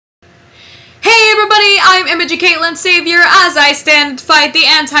everybody, I'm Image Caitlin Savior as I stand to fight the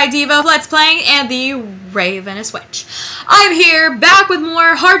Anti-Diva Let's Playing and the Ravenous Witch. I'm here, back with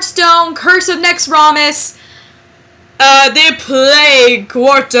more Hearthstone, Curse of Naxxramas, the Plague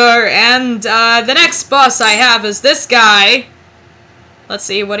Quarter, and the next boss I have is this guy. Let's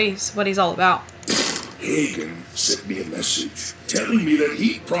see what he's all about. Heigan sent me a message telling me that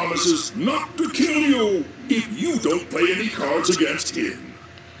he promises not to kill you if you don't play any cards against him.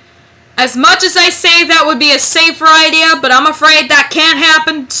 As much as I say that would be a safer idea, but I'm afraid that can't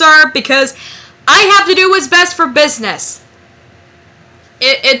happen, sir, because I have to do what's best for business.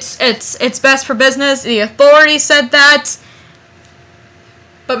 It's best for business. The authority said that.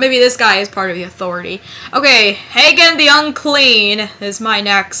 But maybe this guy is part of the authority. Okay, Heigan the Unclean is my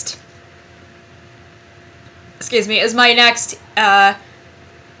next. Excuse me, is my next, the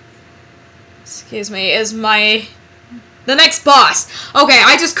next boss. Okay,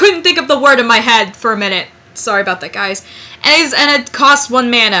 I just couldn't think of the word in my head for a minute. Sorry about that, guys. And it costs 1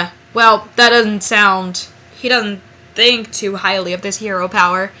 mana. Well, that doesn't sound... He doesn't think too highly of this hero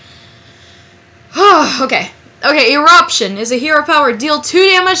power. Okay. Okay, Eruption is a hero power. Deal 2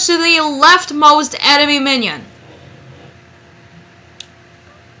 damage to the leftmost enemy minion.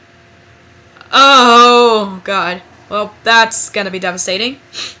 Oh, God. Well, that's gonna be devastating.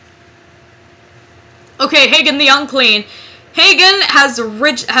 Okay, Heigan the Unclean. Heigan has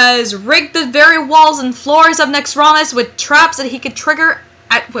rigged the very walls and floors of Nexxramas with traps that he could trigger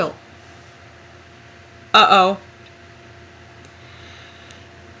at will. Uh-oh.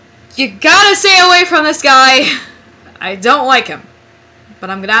 You gotta stay away from this guy. I don't like him,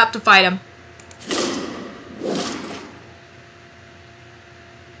 but I'm gonna have to fight him.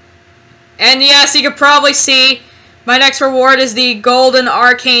 And yes, you could probably see my next reward is the Golden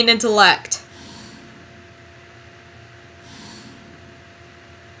Arcane Intellect.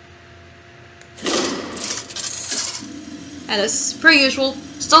 And as per usual,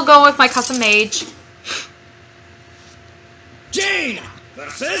 still going with my custom mage. Jaina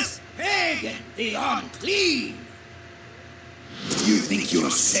versus Heigan the Unclean. You think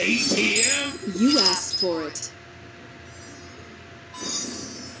you're safe here? You asked for it.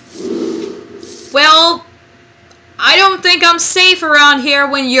 Well, I don't think I'm safe around here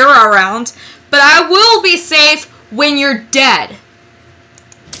when you're around, but I will be safe when you're dead.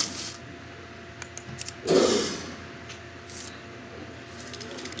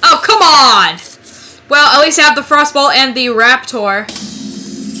 Oh, come on! Well, at least I have the Frostball and the Raptor.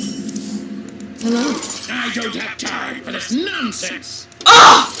 Hello. I don't have time for this nonsense.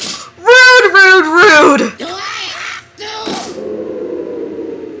 Oh! Rude, rude, rude! Do I have to?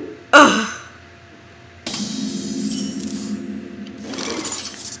 Ugh.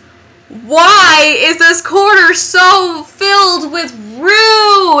 Why is this corner so filled with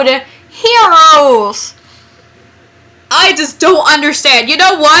rude heroes? I just don't understand. You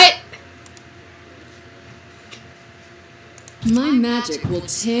know what? My magic will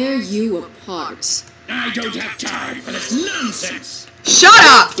tear you apart. I don't have time for this nonsense. Shut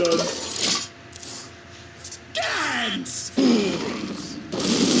up! Dance!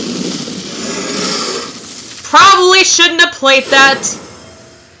 Probably shouldn't have played that.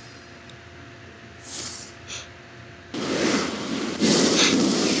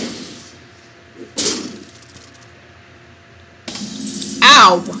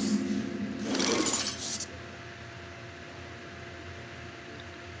 Ow!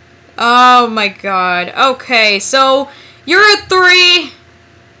 Oh my god. Okay, so you're at 3.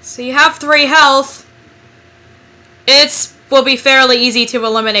 So you have 3 health. It will be fairly easy to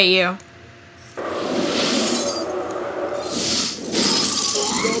eliminate you.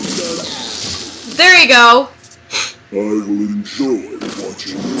 There you go. I will enjoy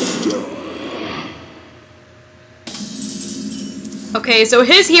watching you die. Okay, so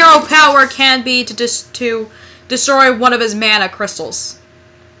his hero power can be to destroy one of his mana crystals.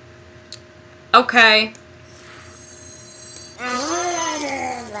 Okay.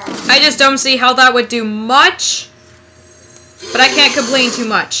 I just don't see how that would do much. But I can't complain too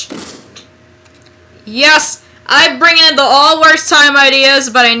much. Yes, I'm bringing in the all worst time ideas,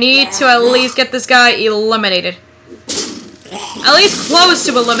 but I need to at least get this guy eliminated. At least close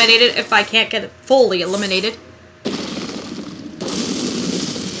to eliminated if I can't get it fully eliminated.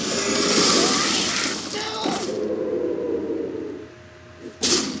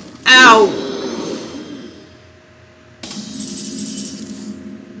 Ow.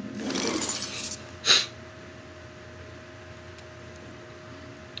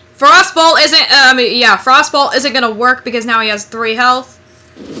 Frostball isn't, Frostball isn't gonna work because now he has 3 health.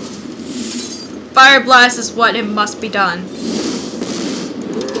 Fire Blast is what it must be done.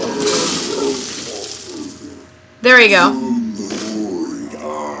 There you go. From the void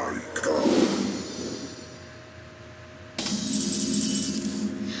I come.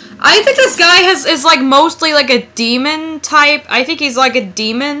 I think this guy is like mostly like a demon type. I think he's like a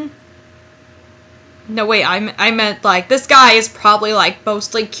demon. No, wait, I meant like this guy is probably like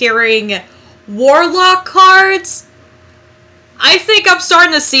mostly carrying warlock cards. I think I'm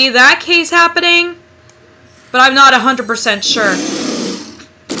starting to see that case happening, but I'm not 100% sure.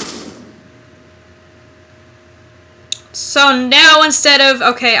 So now instead of,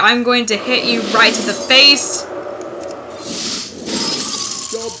 okay, I'm going to hit you right to the face.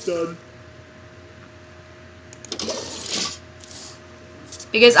 Job done.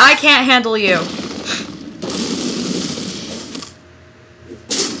 Because I can't handle you.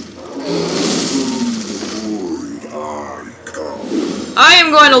 I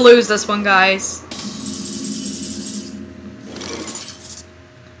am going to lose this one, guys.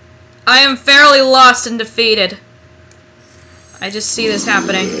 I am fairly lost and defeated. I just see this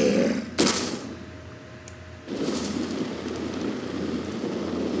happening.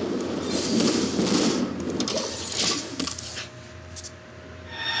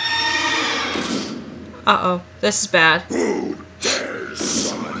 Uh-oh, this is bad. Who dares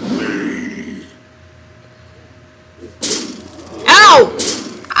summon me? Ow!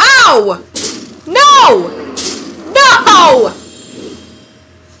 Ow! No! No!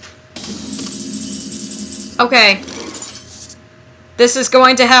 Okay. This is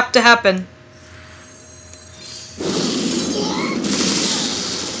going to have to happen.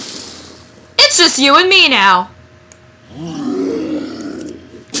 It's just you and me now.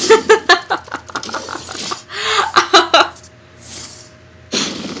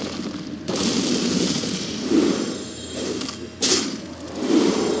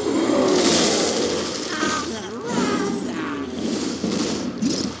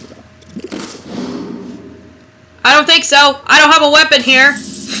 I don't think so. I don't have a weapon here.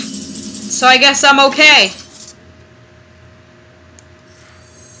 So I guess I'm okay.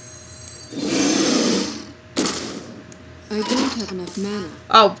 I don't have enough mana.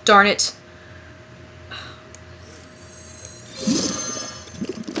 Oh, darn it.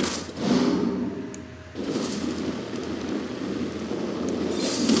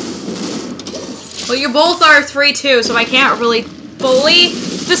 Well, you both are 3-2, so I can't really fully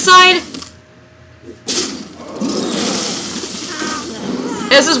decide.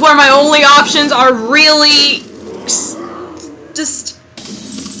 This is where my only options are really just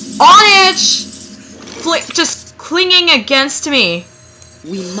on edge, just clinging against me.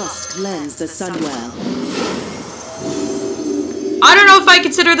 We must cleanse the Sunwell. I don't know if I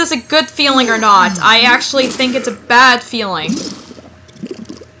consider this a good feeling or not. I actually think it's a bad feeling.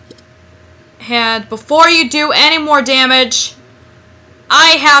 And before you do any more damage,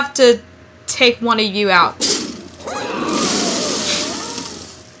 I have to take one of you out.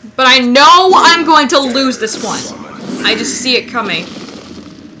 But I know I'm going to lose this one. I just see it coming.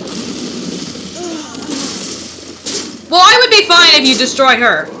 Well, I would be fine if you destroy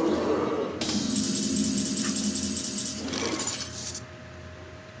her.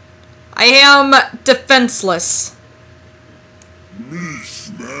 I am defenseless. Me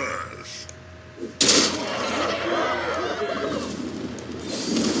smash.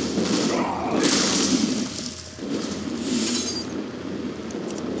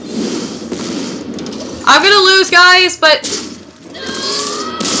 I'm gonna lose, guys, but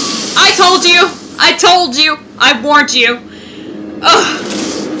I told you. I told you. I warned you. Ugh.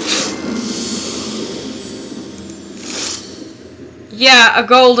 Yeah, a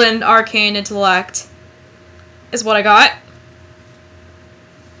golden arcane intellect is what I got.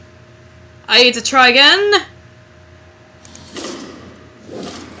 I need to try again.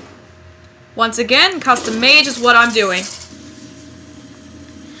 Once again, custom mage is what I'm doing.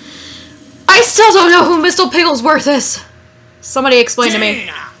 I still don't know who Mr. Pigglesworth is. Somebody explain to me.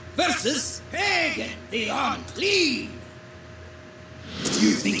 Versus Heigan the Unclean.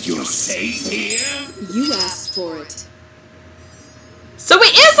 You think you're safe here? You asked for it. So he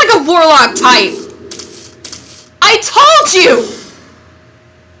is like a warlock type. I told you!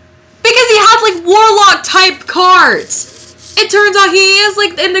 Because he has like warlock type cards. It turns out he is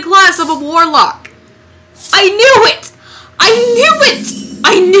like in the class of a warlock. I knew it! I knew it!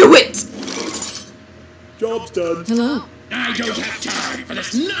 I knew it! Job's done. Hello. I don't have time for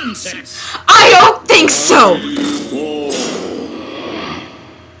this nonsense. I don't think so!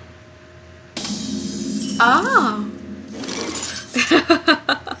 Oh.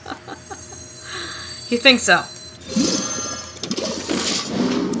 You think so?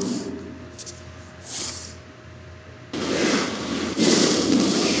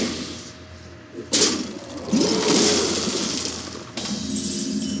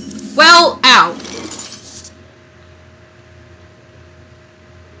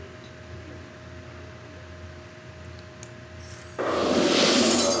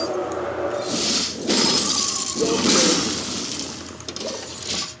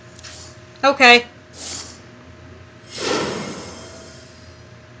 Okay.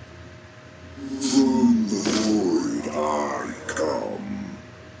 From the void I come.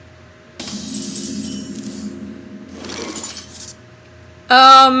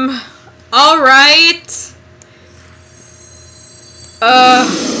 Alright. I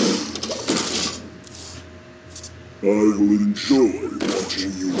will enjoy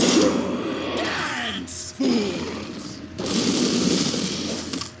watching you die. Dance, fools!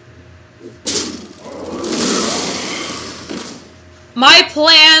 My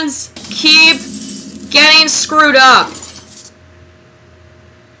plans keep getting screwed up.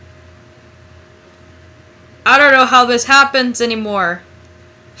 I don't know how this happens anymore.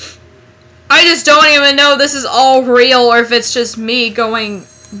 I just don't even know if this is all real or if it's just me going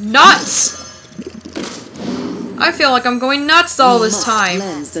nuts. I feel like I'm going nuts all We this must time.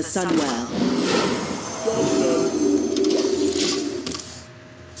 cleanse the Sunwell.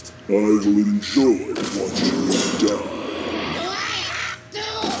 I will enjoy watching you die. Do I have to?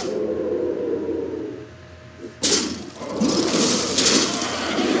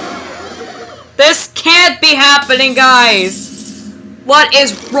 This can't be happening, guys. What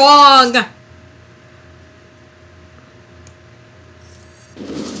is wrong?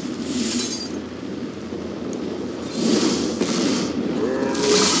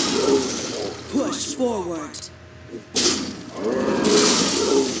 Push forward.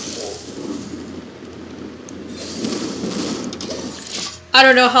 I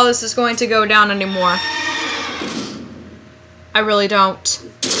don't know how this is going to go down anymore. I really don't.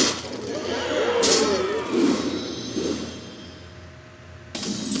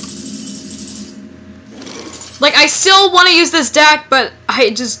 Like, I still want to use this deck, but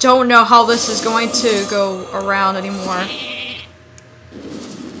I just don't know how this is going to go around anymore.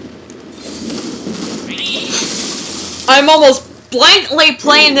 I'm almost blankly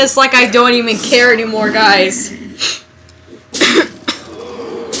playing this like I don't even care anymore, guys.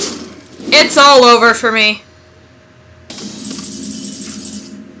 It's all over for me.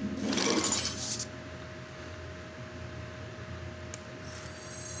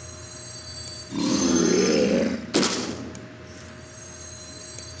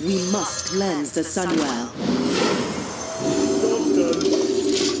 We must cleanse the Sunwell.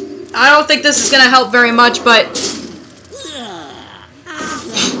 I don't think this is gonna help very much, but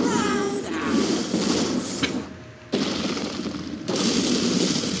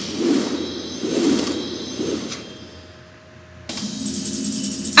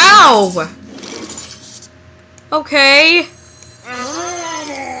ow! Okay.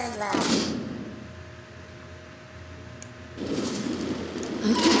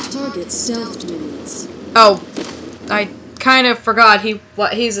 I can target stealthed minions. Oh, I kind of forgot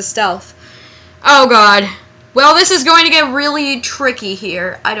he's a stealth. Oh god. Well, this is going to get really tricky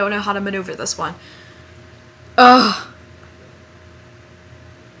here. I don't know how to maneuver this one. Ugh.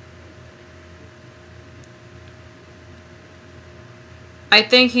 I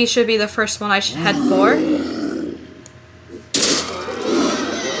think he should be the first one I should head for.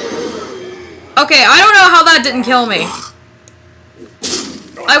 Okay, I don't know how that didn't kill me.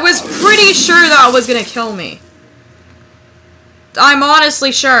 I was pretty sure that was gonna kill me. I'm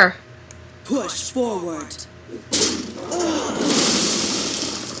honestly sure. Push forward.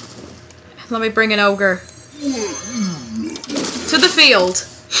 Let me bring an ogre. To the field.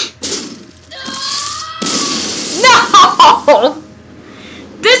 No!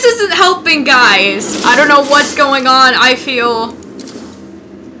 This isn't helping, guys. I don't know what's going on. I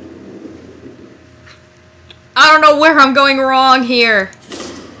don't know where I'm going wrong here.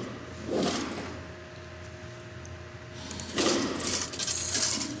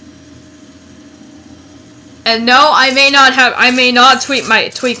 And no, I may not tweak my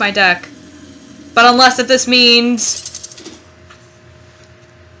deck. But unless if this means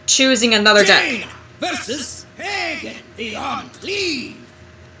choosing another deck. Versus Heigan the Unclean.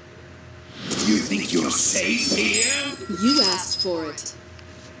 You think you're safe here? You asked for it.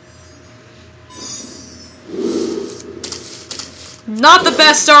 Not the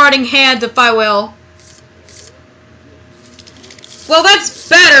best starting hand, if I will. Well, that's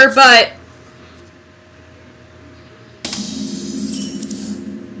better, but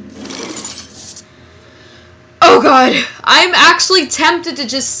oh god, I'm actually tempted to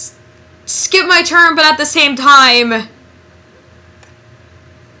just skip my turn, but at the same time,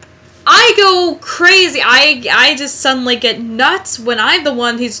 I go crazy. I just suddenly get nuts when I'm the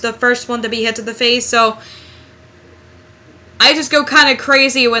one who's the first one to be hit to the face, so I just go kind of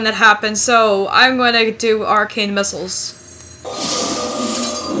crazy when that happens, so I'm going to do arcane missiles.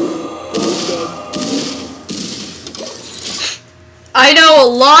 I know a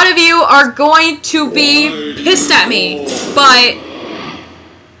lot of you are going to be pissed at me, but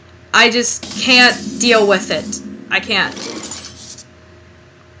I just can't deal with it. I can't.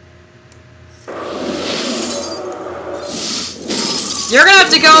 You're gonna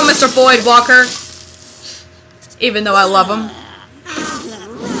have to go, Mr. Boyd Walker. Even though I love him.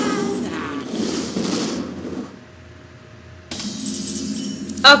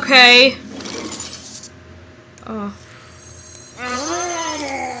 Okay. Oh.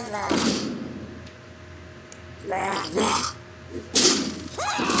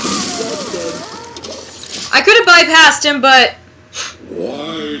 I could have bypassed him, but...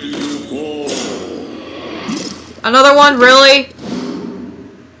 Why do you call? Another one, really?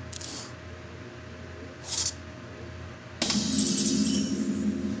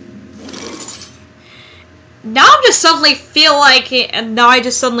 Now I'm just suddenly feel like it, and now I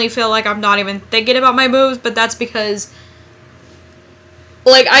just suddenly feel like I'm not even thinking about my moves, but that's because,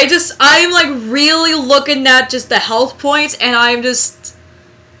 like, I'm like really looking at just the health points, and and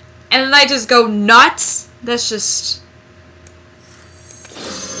then I just go nuts. That's just...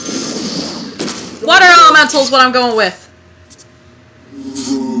 Water Elemental's what I'm going with.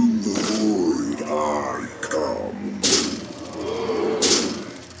 From the void I come.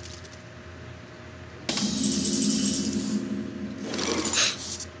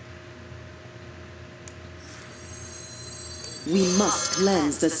 We must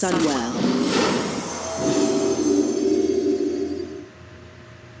cleanse the Sunwell.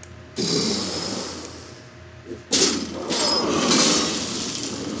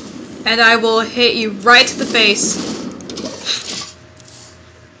 And I will hit you right to the face.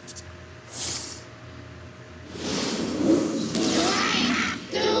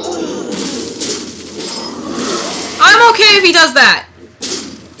 I'm okay if he does that.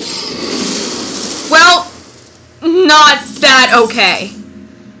 Well, not that okay.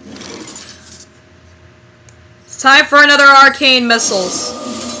 It's time for another arcane missiles.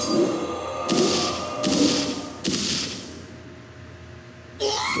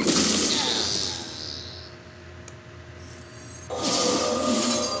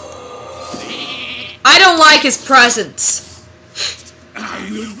 I don't like his presence. I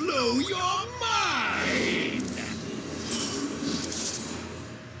will blow your mind!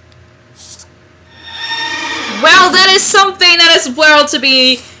 Well, that is something that is well to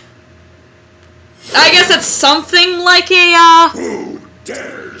be... I guess it's something like a, Who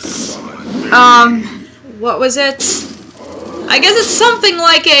dares summon me? what was it? I guess it's something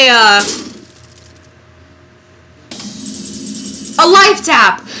like a life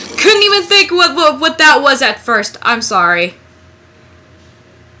tap. Couldn't even think what that was at first. I'm sorry.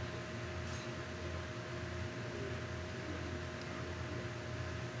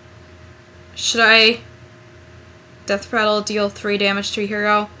 Should I... Death Rattle, deal 3 damage to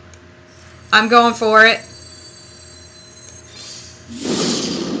hero? I'm going for it.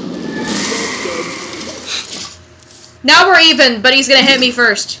 Now we're even, but he's gonna hit me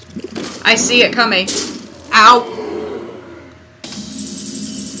first. I see it coming. Ow.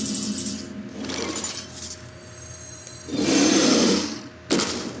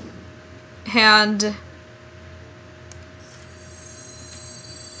 And...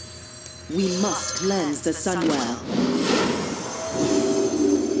 We must cleanse the Sunwell.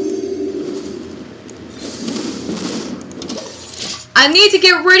 I need to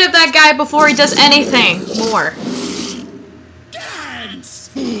get rid of that guy before he does anything more. Dance!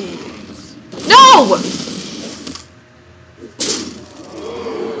 No!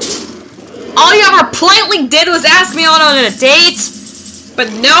 All you ever politely did was ask me out on a date.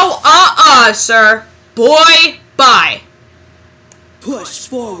 But no, sir. Boy, bye. Push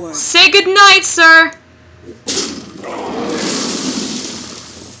forward. Say goodnight, sir.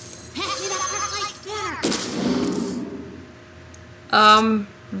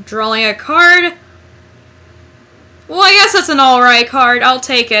 Drawing a card. Well, I guess that's an alright card. I'll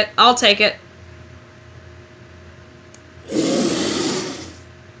take it. I'll take it.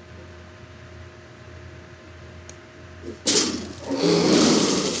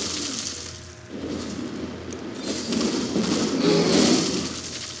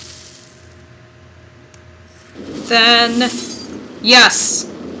 Then, yes.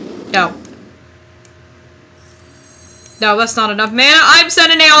 No. No, that's not enough mana. I'm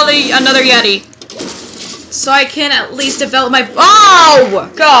sending out another Yeti. So I can at least develop my...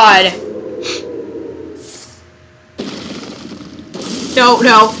 Oh! God!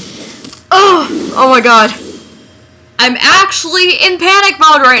 No. Oh my god. I'm actually in panic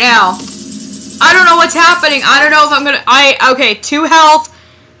mode right now. I don't know what's happening. I don't know if I'm gonna... Okay, 2 health.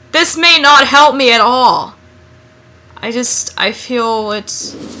 This may not help me at all. I feel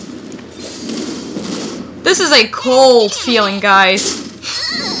it's... This is a cold feeling, guys.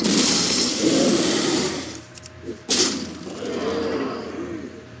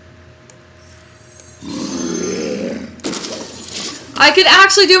 I could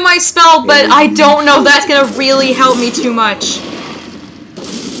actually do my spell, but I don't know if that's gonna really help me too much.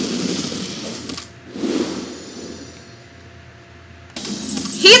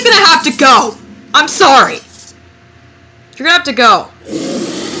 He's gonna have to go. I'm sorry. You're gonna have to go.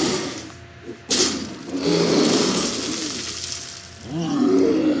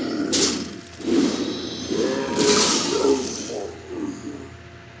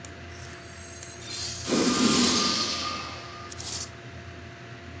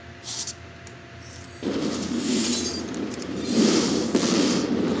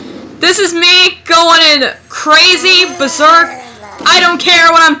 This is me going in crazy, berserk, I don't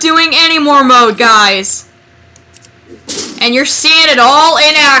care what I'm doing anymore mode, guys. And you're seeing it all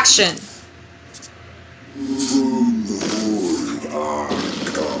in action.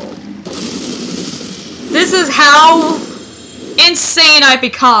 This is how insane I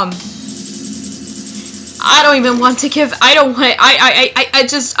become. I don't even want to give, I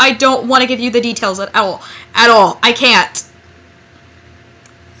don't want to give you the details at all. I can't.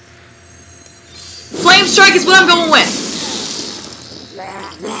 Flame Strike is what I'm going with.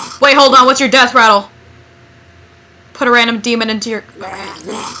 Wait, hold on. What's your death rattle? Put a random demon into your...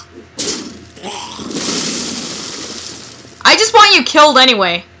 I just want you killed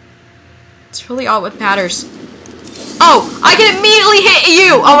anyway. It's really all what matters. Oh, I can immediately hit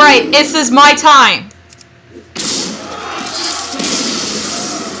you. Alright, this is my time.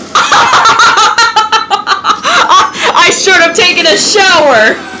 I should have taken a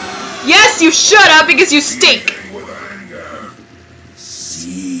shower. Yes, you should have, because you stink.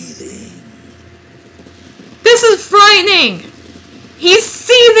 This is frightening. He's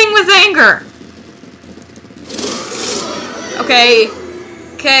seething with anger. Okay.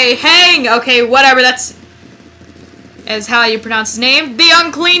 Okay, hang. Okay, whatever, that's... is how you pronounce his name. The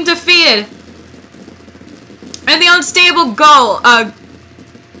Unclean defeated. And the unstable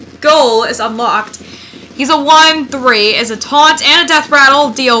goal is unlocked. He's a 1/3, is a taunt and a death rattle,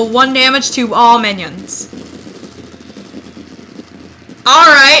 deal 1 damage to all minions.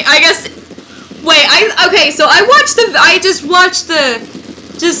 Alright, I guess... Wait, okay, so I just watched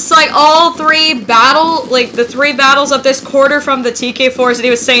all 3 the 3 battles of this quarter from the TK Force, and he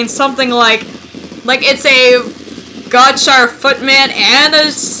was saying something like it's a Godshire Footman and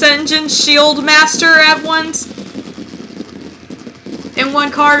a Senjin Shield Master at once. In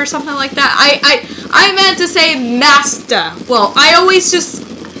one card or something like that. I meant to say Master. Well, I always just...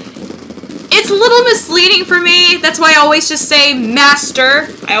 It's a little misleading for me. That's why I always just say Master.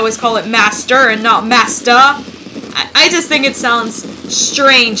 I always call it Master and not Master. I just think it sounds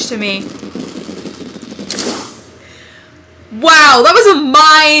strange to me. Wow, that was a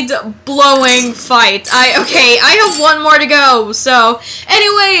mind-blowing fight. I have one more to go. So,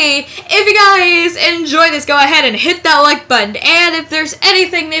 anyway, if you guys enjoyed this, go ahead and hit that like button. And if there's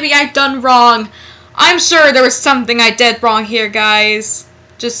anything maybe I've done wrong, I'm sure there was something I did wrong here, guys.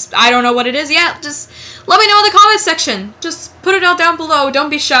 Just, I don't know what it is yet. Just let me know in the comments section. Just put it all down below. Don't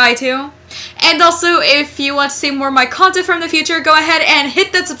be shy, too. And also, if you want to see more of my content from the future, go ahead and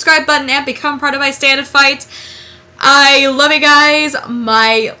hit that subscribe button and become part of my standard fight. I love you guys,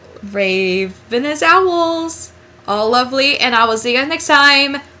 my ravenous owls. All lovely, and I will see you guys next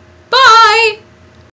time.